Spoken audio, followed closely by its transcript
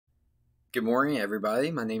Good morning, everybody.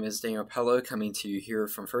 My name is Daniel Pello, coming to you here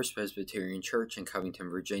from First Presbyterian Church in Covington,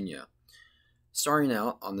 Virginia. Starting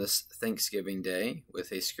out on this Thanksgiving Day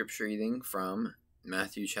with a scripture reading from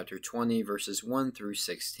Matthew chapter 20, verses 1 through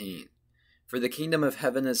 16. For the kingdom of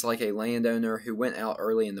heaven is like a landowner who went out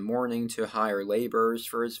early in the morning to hire laborers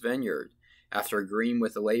for his vineyard. After agreeing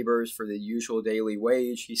with the laborers for the usual daily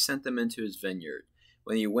wage, he sent them into his vineyard.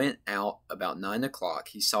 When he went out about 9 o'clock,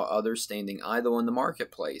 he saw others standing idle in the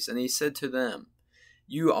marketplace, and he said to them,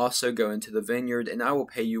 "You also go into the vineyard, and I will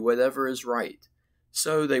pay you whatever is right."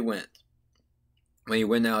 So they went. When he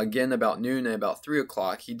went out again about noon and about 3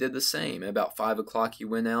 o'clock, he did the same. About 5 o'clock he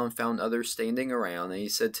went out and found others standing around, and he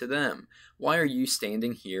said to them, "Why are you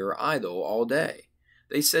standing here idle all day?"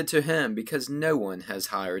 They said to him, "Because no one has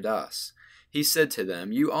hired us." He said to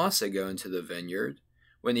them, "You also go into the vineyard."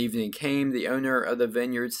 When evening came, the owner of the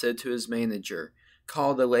vineyard said to his manager,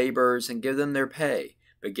 "Call the laborers and give them their pay,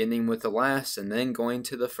 beginning with the last and then going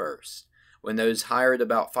to the first." When those hired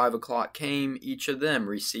about 5 o'clock came, each of them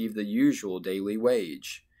received the usual daily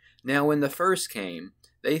wage. Now when the first came,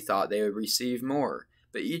 they thought they would receive more,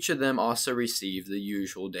 but each of them also received the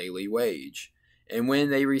usual daily wage. And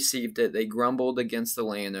when they received it, they grumbled against the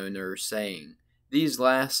landowner, saying, "These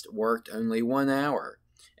last worked only 1 hour,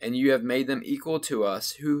 and you have made them equal to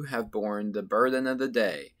us who have borne the burden of the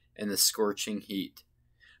day and the scorching heat."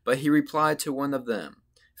 But he replied to one of them,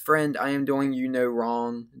 "Friend, I am doing you no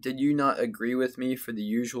wrong. Did you not agree with me for the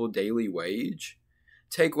usual daily wage?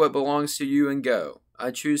 Take what belongs to you and go. I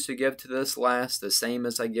choose to give to this last the same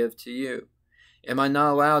as I give to you. Am I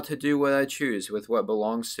not allowed to do what I choose with what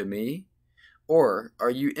belongs to me? Or are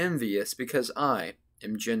you envious because I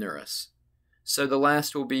am generous? So the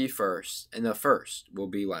last will be first, and the first will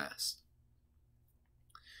be last."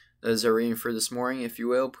 That is our reading for this morning. If you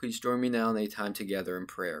will, please join me now in a time together in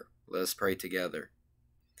prayer. Let us pray together.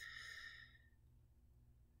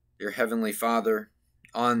 Dear Heavenly Father,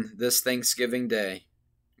 on this Thanksgiving Day,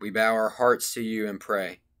 we bow our hearts to you and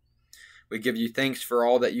pray. We give you thanks for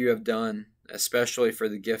all that you have done, especially for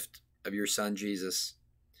the gift of your Son Jesus,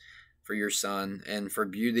 for your Son, and for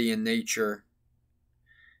beauty in nature,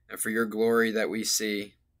 and for your glory that we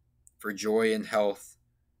see, for joy and health,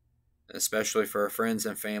 especially for our friends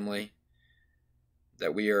and family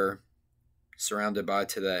that we are surrounded by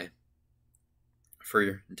today, for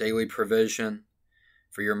your daily provision,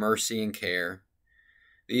 for your mercy and care.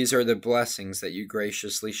 These are the blessings that you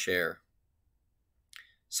graciously share.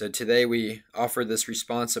 So today we offer this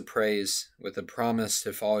response of praise with a promise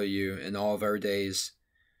to follow you in all of our days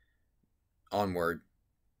onward.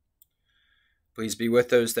 Please be with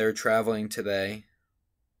those that are traveling today,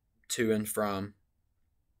 to and from.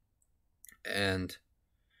 And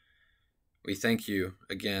we thank you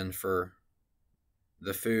again for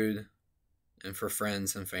the food and for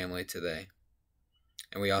friends and family today.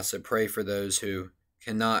 And we also pray for those who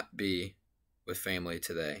cannot be with family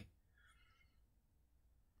today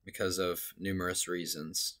because of numerous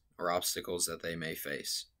reasons or obstacles that they may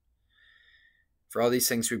face. For all these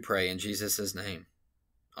things we pray in Jesus' name.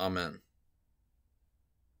 Amen.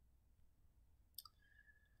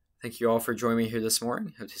 Thank you all for joining me here this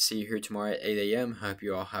morning. Hope to see you here tomorrow at 8 a.m. Hope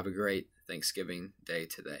you all have a great Thanksgiving Day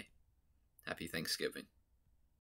today. Happy Thanksgiving.